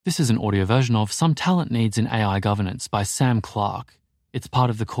This is an audio version of Some Talent Needs in AI Governance by Sam Clarke. It's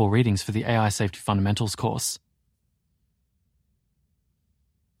part of the core readings for the AI Safety Fundamentals course.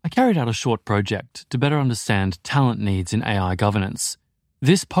 I carried out a short project to better understand talent needs in AI governance.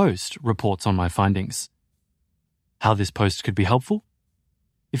 This post reports on my findings. How this post could be helpful?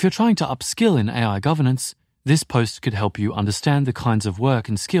 If you're trying to upskill in AI governance, this post could help you understand the kinds of work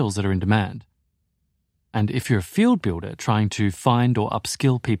and skills that are in demand. And if you're a field builder trying to find or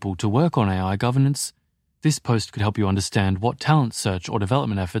upskill people to work on AI governance, this post could help you understand what talent search or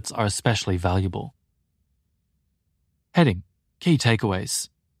development efforts are especially valuable. Heading: Key takeaways.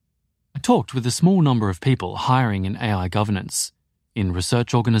 I talked with a small number of people hiring in AI governance, in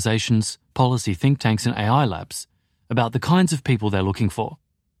research organizations, policy think tanks and AI labs, about the kinds of people they're looking for.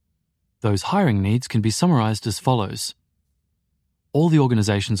 Those hiring needs can be summarized as follows. All the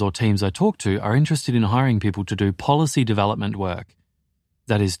organizations or teams I talk to are interested in hiring people to do policy development work.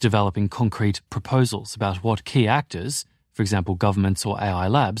 That is, developing concrete proposals about what key actors, for example governments or AI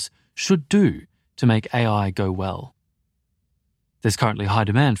labs, should do to make AI go well. There's currently high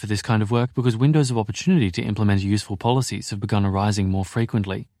demand for this kind of work because windows of opportunity to implement useful policies have begun arising more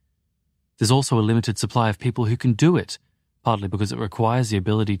frequently. There's also a limited supply of people who can do it, partly because it requires the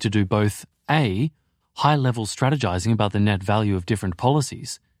ability to do both A, high-level strategizing about the net value of different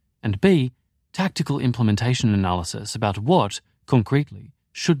policies, and B, tactical implementation analysis about what, concretely,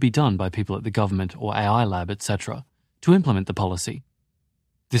 should be done by people at the government or AI lab, etc., to implement the policy.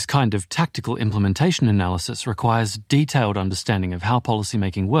 This kind of tactical implementation analysis requires detailed understanding of how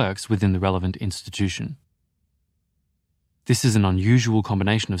policymaking works within the relevant institution. This is an unusual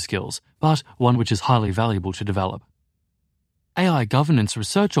combination of skills, but one which is highly valuable to develop. AI governance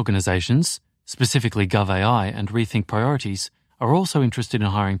research organizations, specifically GovAI and Rethink Priorities, are also interested in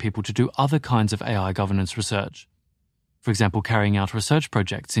hiring people to do other kinds of AI governance research. For example, carrying out research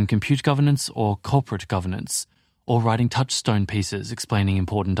projects in compute governance or corporate governance, or writing touchstone pieces explaining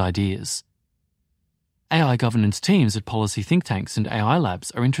important ideas. AI governance teams at policy think tanks and AI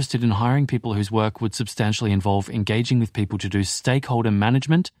labs are interested in hiring people whose work would substantially involve engaging with people to do stakeholder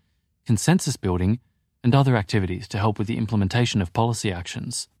management, consensus building, and other activities to help with the implementation of policy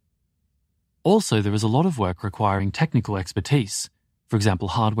actions. Also, there is a lot of work requiring technical expertise, for example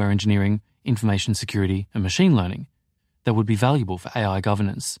hardware engineering, information security, and machine learning, that would be valuable for AI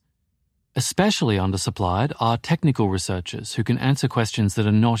governance. Especially undersupplied are technical researchers who can answer questions that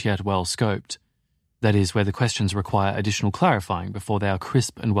are not yet well scoped, that is, where the questions require additional clarifying before they are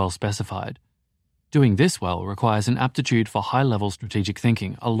crisp and well specified. Doing this well requires an aptitude for high-level strategic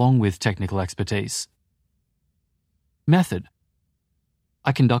thinking along with technical expertise. Method: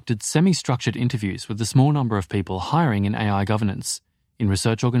 I conducted semi-structured interviews with a small number of people hiring in AI governance, in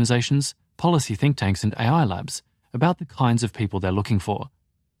research organizations, policy think tanks and AI labs, about the kinds of people they're looking for.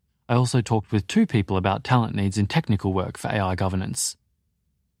 I also talked with 2 people about talent needs in technical work for AI governance.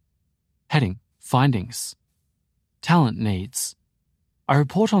 Heading: Findings. Talent needs. I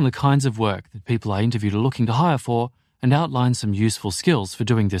report on the kinds of work that people I interviewed are looking to hire for and outline some useful skills for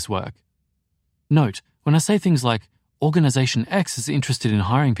doing this work. Note, when I say things like, Organization X is interested in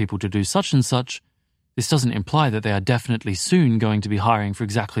hiring people to do such and such, this doesn't imply that they are definitely soon going to be hiring for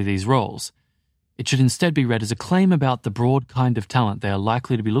exactly these roles. It should instead be read as a claim about the broad kind of talent they are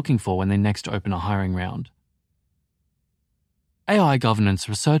likely to be looking for when they next open a hiring round. AI governance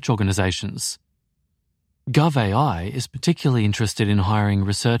research organizations. GovAI is particularly interested in hiring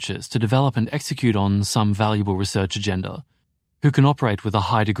researchers to develop and execute on some valuable research agenda, who can operate with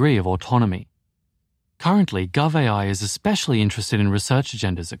a high degree of autonomy. Currently, GovAI is especially interested in research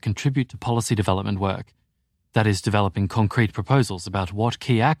agendas that contribute to policy development work, that is, developing concrete proposals about what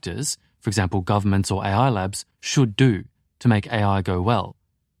key actors, for example governments or AI labs, should do to make AI go well.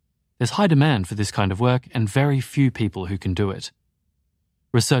 There's high demand for this kind of work and very few people who can do it.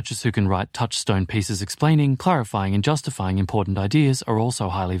 Researchers who can write touchstone pieces explaining, clarifying and justifying important ideas are also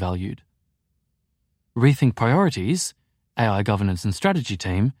highly valued. Rethink Priorities, AI governance and strategy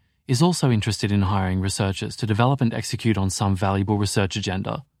team, is also interested in hiring researchers to develop and execute on some valuable research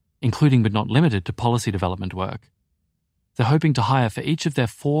agenda, including but not limited to policy development work. They're hoping to hire for each of their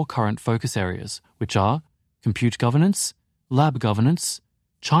 4 current focus areas, which are compute governance, lab governance,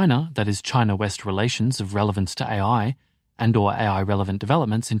 China, that is China-West relations of relevance to AI and/or AI-relevant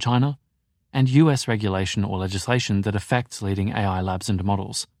developments in China, and US regulation or legislation that affects leading AI labs and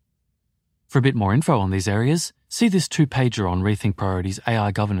models. For a bit more info on these areas, see this 2-pager on Rethink Priorities'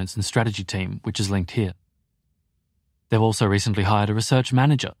 AI governance and strategy team, which is linked here. They've also recently hired a research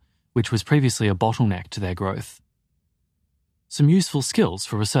manager, which was previously a bottleneck to their growth. Some useful skills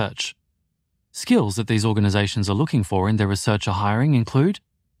for research. Skills that these organizations are looking for in their researcher hiring include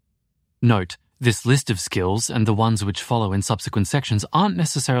Note, this list of skills and the ones which follow in subsequent sections aren't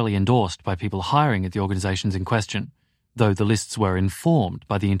necessarily endorsed by people hiring at the organizations in question, though the lists were informed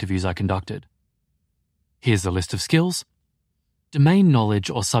by the interviews I conducted. Here's the list of skills. Domain knowledge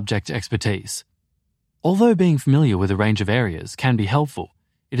or subject expertise. Although being familiar with a range of areas can be helpful,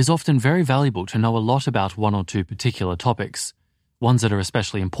 it is often very valuable to know a lot about one or two particular topics, ones that are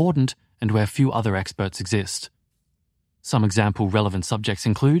especially important and where few other experts exist. Some example relevant subjects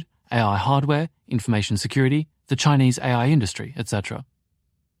include AI hardware, information security, the Chinese AI industry, etc.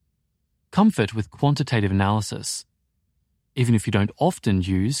 Comfort with quantitative analysis. Even if you don't often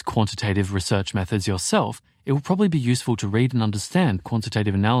use quantitative research methods yourself, it will probably be useful to read and understand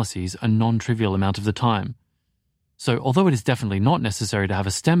quantitative analyses a non-trivial amount of the time. So, although it is definitely not necessary to have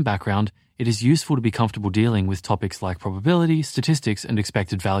a STEM background, it is useful to be comfortable dealing with topics like probability, statistics, and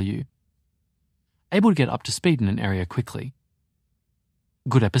expected value. Able to get up to speed in an area quickly.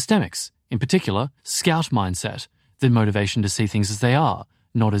 Good epistemics, in particular, scout mindset, the motivation to see things as they are,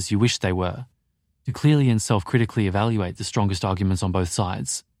 not as you wish they were. To clearly and self-critically evaluate the strongest arguments on both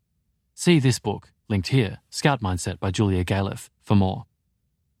sides. See this book, linked here, Scout Mindset by Julia Galef, for more.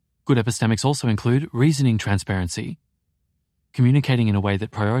 Good epistemics also include reasoning transparency, communicating in a way that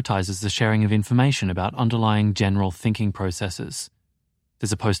prioritizes the sharing of information about underlying general thinking processes.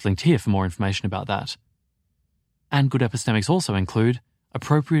 There's a post linked here for more information about that. And good epistemics also include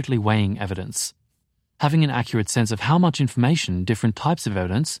appropriately weighing evidence, having an accurate sense of how much information different types of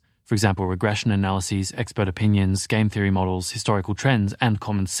evidence, for example, regression analyses, expert opinions, game theory models, historical trends, and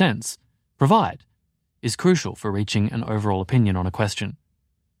common sense, provide, is crucial for reaching an overall opinion on a question.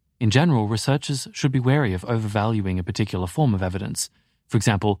 In general, researchers should be wary of overvaluing a particular form of evidence, for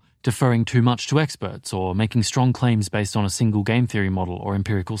example, deferring too much to experts or making strong claims based on a single game theory model or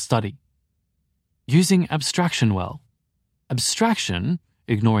empirical study. Using abstraction well. Abstraction,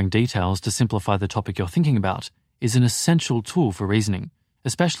 ignoring details to simplify the topic you're thinking about, is an essential tool for reasoning,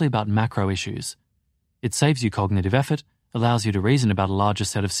 especially about macro issues. It saves you cognitive effort, allows you to reason about a larger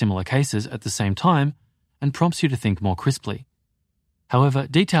set of similar cases at the same time, and prompts you to think more crisply. However,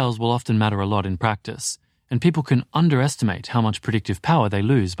 details will often matter a lot in practice, and people can underestimate how much predictive power they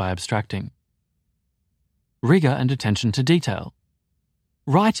lose by abstracting. Rigor and attention to detail.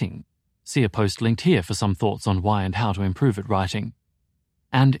 Writing. See a post linked here for some thoughts on why and how to improve at writing.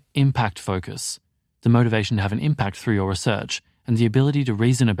 And impact focus. The motivation to have an impact through your research, and the ability to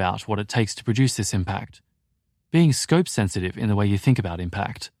reason about what it takes to produce this impact. Being scope sensitive in the way you think about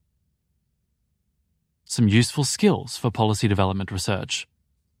impact. Some useful skills for policy development research.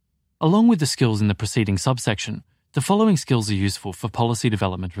 Along with the skills in the preceding subsection, the following skills are useful for policy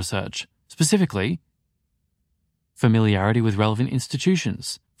development research, specifically familiarity with relevant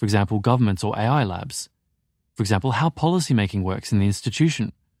institutions, for example, governments or AI labs. For example, how policymaking works in the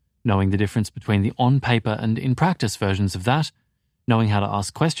institution, knowing the difference between the on-paper and in-practice versions of that, knowing how to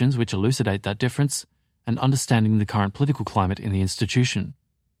ask questions which elucidate that difference, and understanding the current political climate in the institution.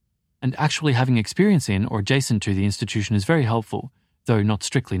 And actually having experience in or adjacent to the institution is very helpful, though not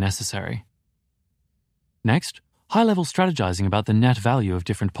strictly necessary. Next, high-level strategizing about the net value of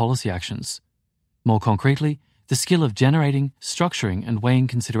different policy actions. More concretely, the skill of generating, structuring, and weighing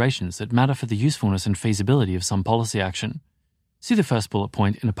considerations that matter for the usefulness and feasibility of some policy action. See the first bullet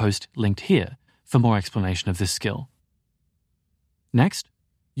point in a post linked here for more explanation of this skill. Next,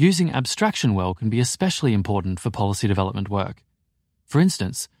 using abstraction well can be especially important for policy development work. For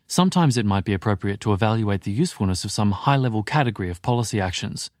instance, sometimes it might be appropriate to evaluate the usefulness of some high-level category of policy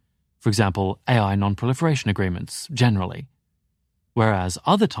actions, for example, AI non-proliferation agreements, generally. Whereas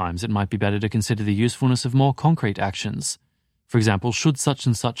other times it might be better to consider the usefulness of more concrete actions. For example, should such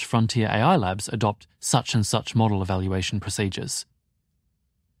and such frontier AI labs adopt such and such model evaluation procedures?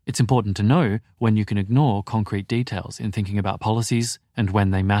 It's important to know when you can ignore concrete details in thinking about policies and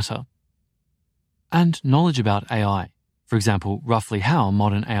when they matter. And knowledge about AI. For example, roughly how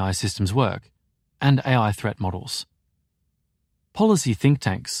modern AI systems work, and AI threat models. Policy think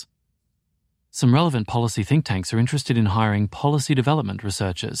tanks. Some relevant policy think tanks are interested in hiring policy development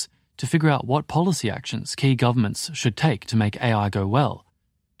researchers to figure out what policy actions key governments should take to make AI go well,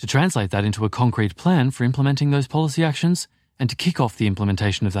 to translate that into a concrete plan for implementing those policy actions, and to kick off the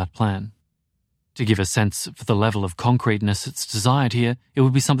implementation of that plan. To give a sense for the level of concreteness that's desired here, it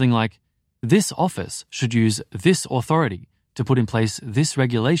would be something like, this office should use this authority to put in place this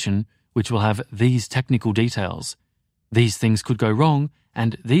regulation which will have these technical details. These things could go wrong,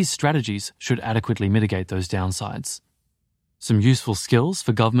 and these strategies should adequately mitigate those downsides. Some useful skills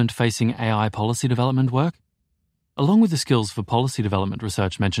for government-facing AI policy development work. Along with the skills for policy development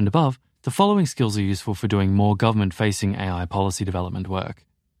research mentioned above, the following skills are useful for doing more government-facing AI policy development work.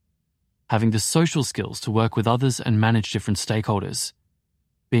 having the social skills to work with others and manage different stakeholders,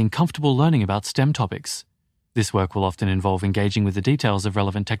 being comfortable learning about STEM topics. This work will often involve engaging with the details of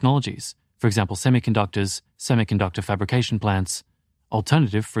relevant technologies, for example semiconductors, semiconductor fabrication plants,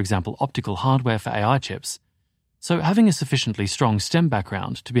 alternative, for example optical hardware for AI chips. So having a sufficiently strong STEM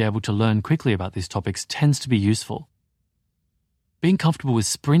background to be able to learn quickly about these topics tends to be useful. Being comfortable with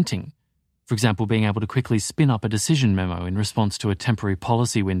sprinting, for example being able to quickly spin up a decision memo in response to a temporary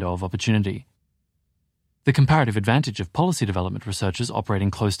policy window of opportunity. The comparative advantage of policy development researchers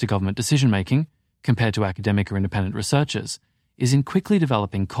operating close to government decision-making, compared to academic or independent researchers, is in quickly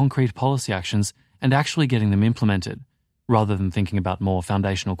developing concrete policy actions and actually getting them implemented, rather than thinking about more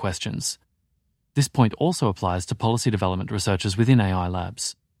foundational questions. This point also applies to policy development researchers within AI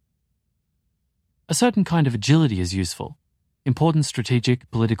labs. A certain kind of agility is useful. Important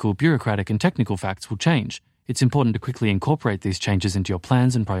strategic, political, bureaucratic, and technical facts will change. It's important to quickly incorporate these changes into your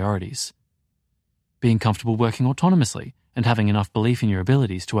plans and priorities. Being comfortable working autonomously and having enough belief in your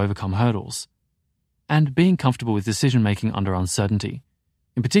abilities to overcome hurdles. And being comfortable with decision-making under uncertainty.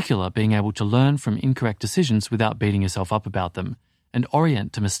 In particular, being able to learn from incorrect decisions without beating yourself up about them and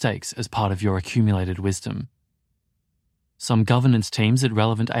orient to mistakes as part of your accumulated wisdom. Some governance teams at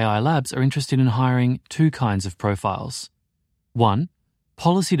relevant AI labs are interested in hiring two kinds of profiles. 1.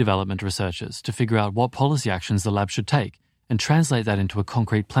 Policy development researchers to figure out what policy actions the lab should take and translate that into a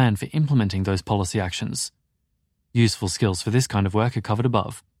concrete plan for implementing those policy actions. Useful skills for this kind of work are covered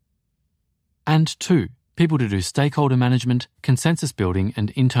above. And 2. People to do stakeholder management, consensus building, and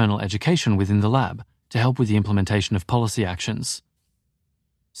internal education within the lab to help with the implementation of policy actions.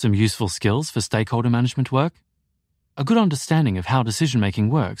 Some useful skills for stakeholder management work: a good understanding of how decision-making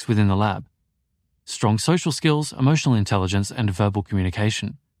works within the lab, strong social skills, emotional intelligence, and verbal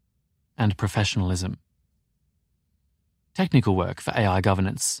communication, and professionalism. Technical work for AI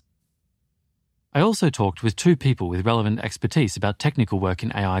governance. I also talked with two people with relevant expertise about technical work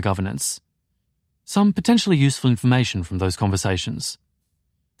in AI governance. Some potentially useful information from those conversations.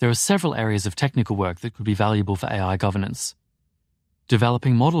 There are several areas of technical work that could be valuable for AI governance.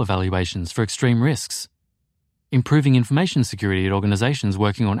 Developing model evaluations for extreme risks. Improving information security at organizations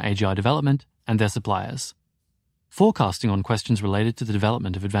working on AGI development and their suppliers. Forecasting on questions related to the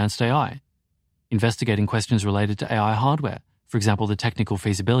development of advanced AI. Investigating questions related to AI hardware, for example the technical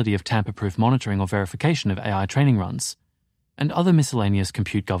feasibility of tamper-proof monitoring or verification of AI training runs, and other miscellaneous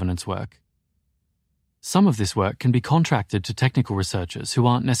compute governance work. Some of this work can be contracted to technical researchers who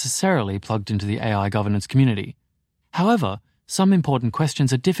aren't necessarily plugged into the AI governance community. However, some important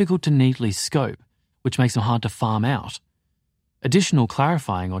questions are difficult to neatly scope, which makes them hard to farm out. Additional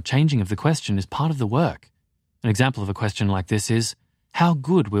clarifying or changing of the question is part of the work. An example of a question like this is, how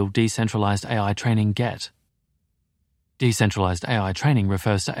good will decentralized AI training get? Decentralized AI training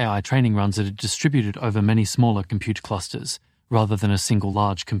refers to AI training runs that are distributed over many smaller compute clusters, rather than a single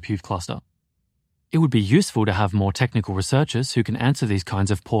large compute cluster. It would be useful to have more technical researchers who can answer these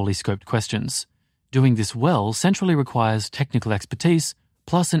kinds of poorly scoped questions. Doing this well centrally requires technical expertise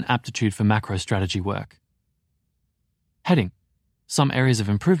plus an aptitude for macro strategy work. Heading: some areas of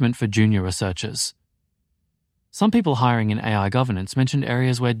improvement for junior researchers. Some people hiring in AI governance mentioned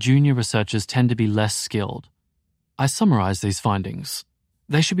areas where junior researchers tend to be less skilled. I summarise these findings.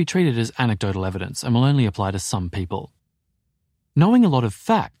 They should be treated as anecdotal evidence and will only apply to some people. Knowing a lot of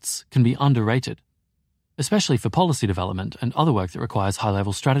facts can be underrated. Especially for policy development and other work that requires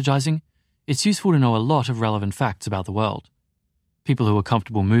high-level strategizing, it's useful to know a lot of relevant facts about the world. People who are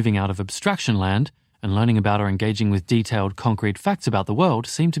comfortable moving out of abstraction land and learning about or engaging with detailed, concrete facts about the world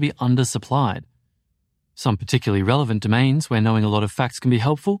seem to be undersupplied. Some particularly relevant domains where knowing a lot of facts can be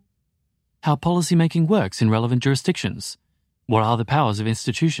helpful: how policymaking works in relevant jurisdictions, what are the powers of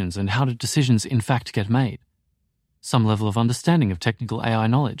institutions and how do decisions in fact get made, some level of understanding of technical AI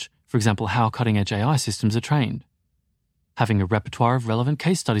knowledge, for example how cutting-edge AI systems are trained, having a repertoire of relevant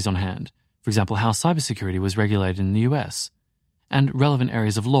case studies on hand, for example how cybersecurity was regulated in the US, and relevant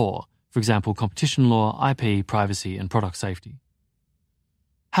areas of law, for example competition law, IP, privacy, and product safety.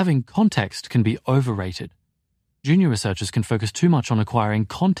 Having context can be overrated. Junior researchers can focus too much on acquiring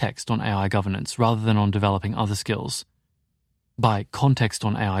context on AI governance rather than on developing other skills. By context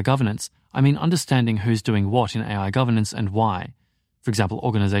on AI governance, I mean understanding who's doing what in AI governance and why. For example,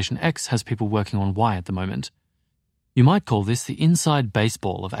 Organization X has people working on Y at the moment. You might call this the inside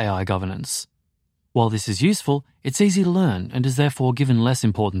baseball of AI governance. While this is useful, it's easy to learn and is therefore given less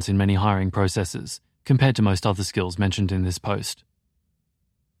importance in many hiring processes, compared to most other skills mentioned in this post.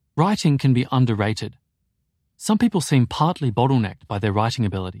 Writing can be underrated. Some people seem partly bottlenecked by their writing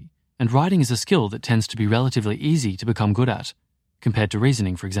ability, and writing is a skill that tends to be relatively easy to become good at, compared to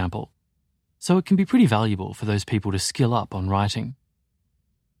reasoning, for example. so it can be pretty valuable for those people to skill up on writing.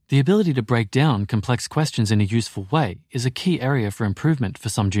 The ability to break down complex questions in a useful way is a key area for improvement for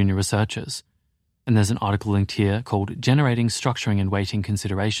some junior researchers, and there's an article linked here called Generating Structuring and Weighting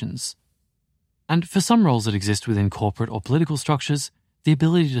Considerations. And for some roles that exist within corporate or political structures, the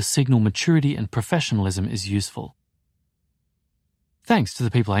ability to signal maturity and professionalism is useful. Thanks to the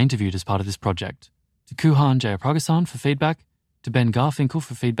people I interviewed as part of this project, to Kuhan Jayaprakasan for feedback, to Ben Garfinkel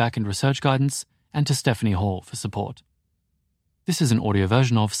for feedback and research guidance, and to Stephanie Hall for support. This is an audio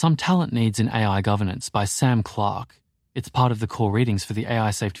version of Some Talent Needs in AI Governance by Sam Clarke. It's part of the core readings for the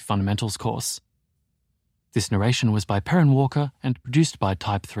AI Safety Fundamentals course. This narration was by Perrin Walker and produced by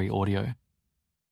Type 3 Audio.